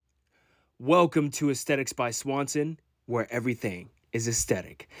Welcome to Aesthetics by Swanson, where everything is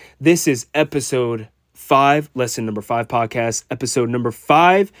aesthetic. This is episode 5, lesson number 5 podcast, episode number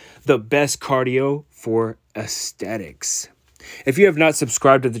 5, the best cardio for aesthetics. If you have not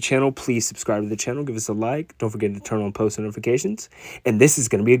subscribed to the channel, please subscribe to the channel. Give us a like. Don't forget to turn on post notifications. And this is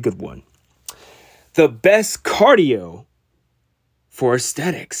going to be a good one. The best cardio for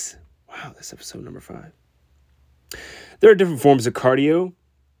aesthetics. Wow, that's episode number 5. There are different forms of cardio.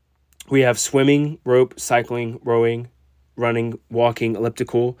 We have swimming, rope, cycling, rowing, running, walking,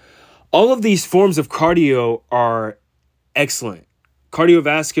 elliptical. All of these forms of cardio are excellent.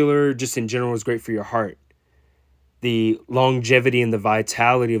 Cardiovascular, just in general, is great for your heart. The longevity and the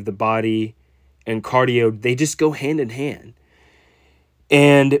vitality of the body and cardio, they just go hand in hand.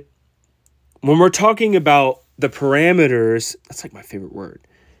 And when we're talking about the parameters, that's like my favorite word,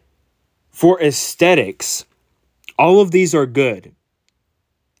 for aesthetics, all of these are good.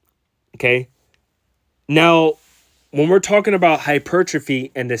 Okay. Now, when we're talking about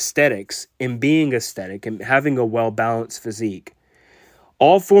hypertrophy and aesthetics and being aesthetic and having a well-balanced physique,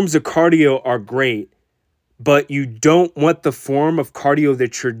 all forms of cardio are great, but you don't want the form of cardio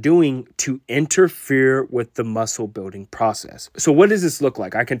that you're doing to interfere with the muscle building process. So what does this look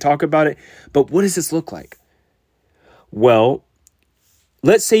like? I can talk about it, but what does this look like? Well,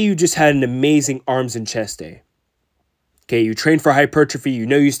 let's say you just had an amazing arms and chest day. Okay, you train for hypertrophy, you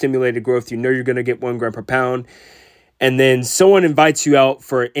know you stimulated growth, you know you're going to get 1 gram per pound, and then someone invites you out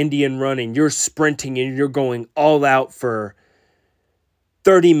for an Indian run and you're sprinting and you're going all out for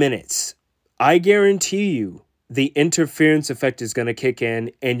 30 minutes. I guarantee you the interference effect is going to kick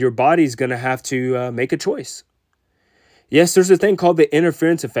in and your body's going to have to make a choice. Yes, there's a thing called the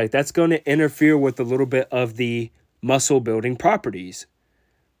interference effect. That's going to interfere with a little bit of the muscle building properties.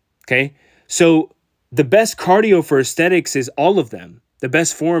 Okay, so the best cardio for aesthetics is all of them. The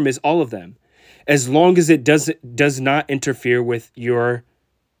best form is all of them, as long as it does not interfere with your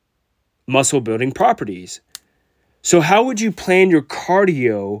muscle building properties. So how would you plan your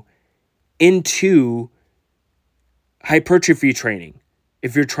cardio into hypertrophy training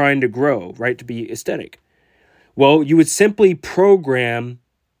if you're trying to grow, right, to be aesthetic? Well, you would simply program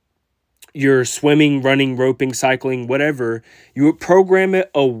your swimming, running, roping, cycling, whatever. You would program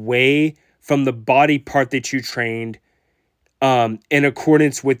it away from the body part that you trained in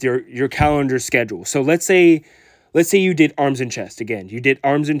accordance with your calendar schedule. So let's say you did arms and chest. Again, you did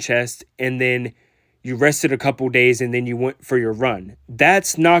arms and chest and then you rested a couple days and then you went for your run.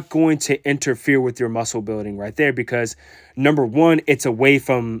 That's not going to interfere with your muscle building right there because number one, it's away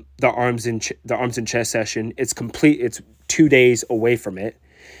from the arms and chest session. It's 2 days away from it.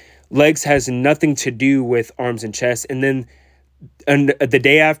 Legs has nothing to do with arms and chest. And then the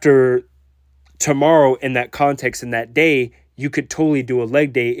day after tomorrow, in that context, in that day, you could totally do a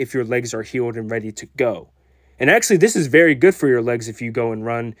leg day if your legs are healed and ready to go. And actually, this is very good for your legs if you go and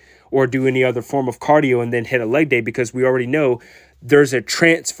run or do any other form of cardio and then hit a leg day, because we already know there's a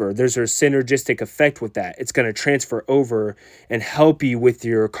transfer. There's a synergistic effect with that. It's going to transfer over and help you with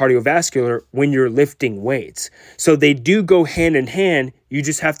your cardiovascular when you're lifting weights. So they do go hand in hand. You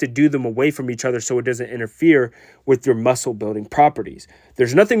just have to do them away from each other so it doesn't interfere with your muscle building properties.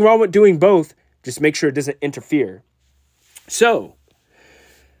 There's nothing wrong with doing both. Just make sure it doesn't interfere. So,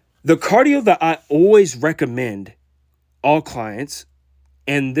 the cardio that I always recommend all clients,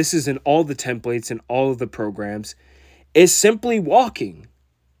 and this is in all the templates and all of the programs, is simply walking.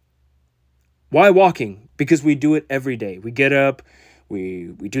 Why walking? Because we do it every day. We get up,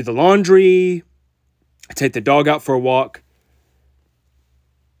 we do the laundry, I take the dog out for a walk.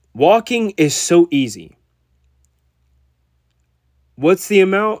 Walking is so easy. What's the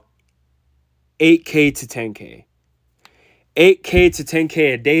amount? 8K to 10K. 8K to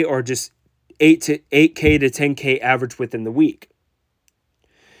 10K a day, or just 8K to 10K average within the week.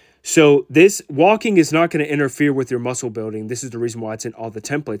 So this walking is not going to interfere with your muscle building. This is the reason why it's in all the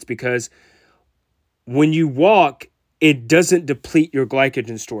templates, because when you walk, it doesn't deplete your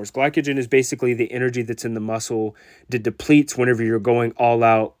glycogen stores. Glycogen is basically the energy that's in the muscle that depletes whenever you're going all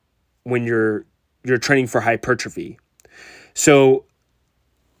out when you're training for hypertrophy. So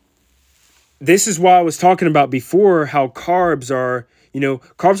this is why I was talking about before how carbs are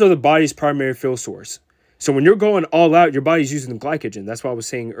the body's primary fuel source. So when you're going all out, your body's using the glycogen. That's why I was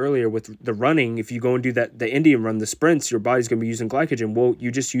saying earlier with the running, if you go and do the Indian run, the sprints, your body's going to be using glycogen. Well, you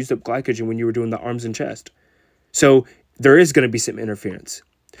just used up glycogen when you were doing the arms and chest. So there is going to be some interference.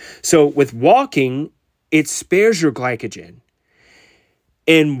 So with walking, it spares your glycogen.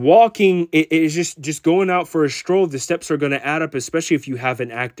 And walking, it is just going out for a stroll. The steps are going to add up, especially if you have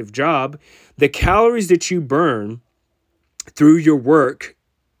an active job. The calories that you burn through your work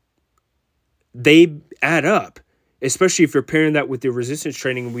they add up, especially if you're pairing that with your resistance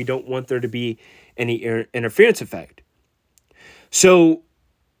training and we don't want there to be any interference effect. So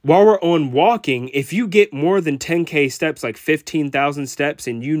while we're on walking, if you get more than 10K steps, like 15,000 steps,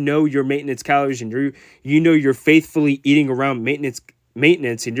 and you know your maintenance calories and you're faithfully eating around maintenance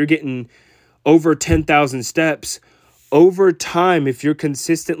and you're getting over 10,000 steps, over time, if you're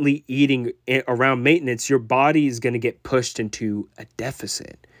consistently eating around maintenance, your body is going to get pushed into a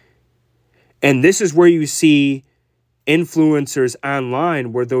deficit. And this is where you see influencers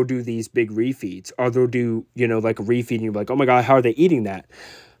online where they'll do these big refeeds, or they'll do, like a refeed and you're like, oh my God, how are they eating that?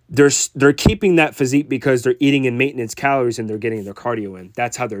 They're keeping that physique because they're eating in maintenance calories and they're getting their cardio in.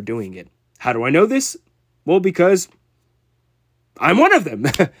 That's how they're doing it. How do I know this? Well, because I'm one of them.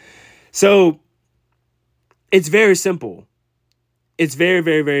 So it's very simple. It's very,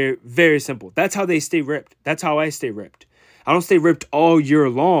 very, very, very simple. That's how they stay ripped. That's how I stay ripped. I don't stay ripped all year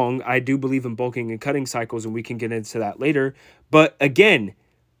long. I do believe in bulking and cutting cycles, and we can get into that later. But again,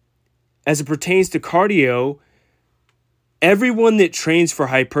 as it pertains to cardio, everyone that trains for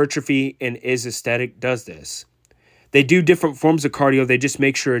hypertrophy and is aesthetic does this. They do different forms of cardio. They just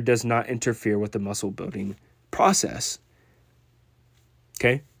make sure it does not interfere with the muscle building process.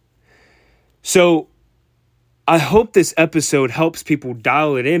 Okay? So I hope this episode helps people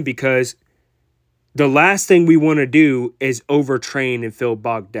dial it in, because the last thing we want to do is overtrain and feel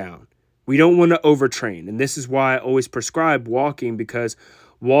bogged down. We don't want to overtrain. And this is why I always prescribe walking, because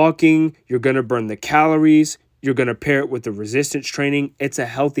walking, you're going to burn the calories. You're going to pair it with the resistance training. It's a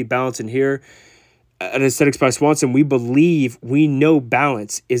healthy balance. And here at Aesthetics by Swanson, we know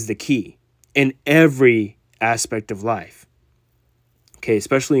balance is the key in every aspect of life. Okay,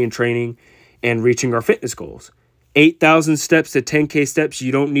 especially in training and reaching our fitness goals. 8,000 steps to 10K steps.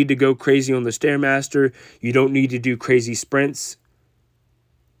 You don't need to go crazy on the Stairmaster. You don't need to do crazy sprints.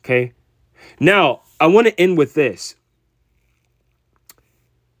 Okay. Now, I want to end with this.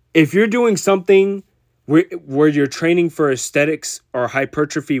 If you're doing something where you're training for aesthetics or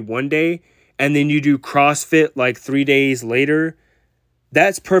hypertrophy one day, and then you do CrossFit like 3 days later,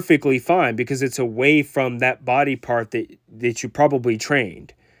 that's perfectly fine, because it's away from that body part that you probably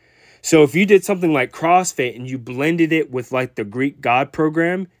trained. So if you did something like CrossFit and you blended it with like the Greek God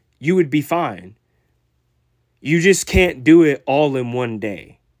program, you would be fine. You just can't do it all in one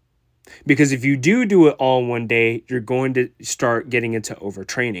day. Because if you do it all in one day, you're going to start getting into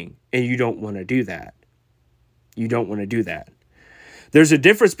overtraining, and you don't want to do that. You don't want to do that. There's a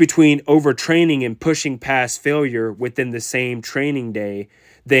difference between overtraining and pushing past failure within the same training day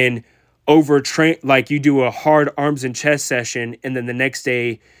than overtrain, like you do a hard arms and chest session, and then the next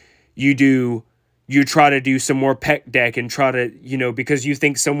day you try to do some more pec deck and try to, because you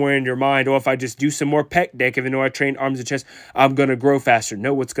think somewhere in your mind, if I just do some more pec deck, even though I train arms and chest, I'm going to grow faster.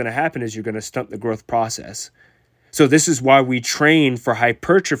 No, what's going to happen is you're going to stunt the growth process. So this is why we train for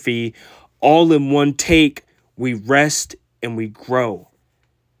hypertrophy all in one take. We rest and we grow.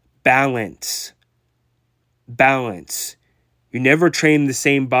 Balance. You never train the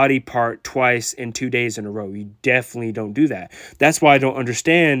same body part twice in 2 days in a row. You definitely don't do that. That's why I don't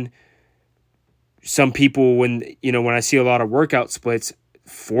understand some people when I see a lot of workout splits,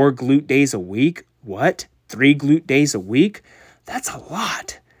 4 glute days a week. What? 3 glute days a week? That's a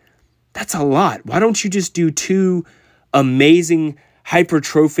lot. Why don't you just do 2 amazing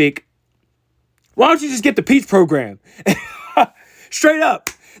hypertrophic? Why don't you just get the Peach program? Straight up.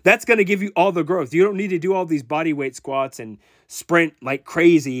 That's going to give you all the growth. You don't need to do all these body weight squats and sprint like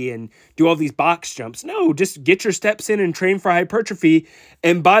crazy and do all these box jumps. No, just get your steps in and train for hypertrophy,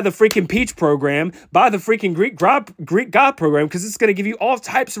 and buy the freaking Peach program, buy the freaking Greek God program, because it's going to give you all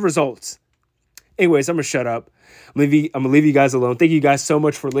types of results. Anyways, I'm going to shut up. I'm going to leave you guys alone. Thank you guys so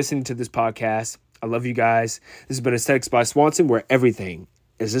much for listening to this podcast. I love you guys. This has been Aesthetics by Swanson, where everything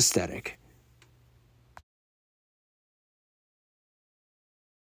is aesthetic.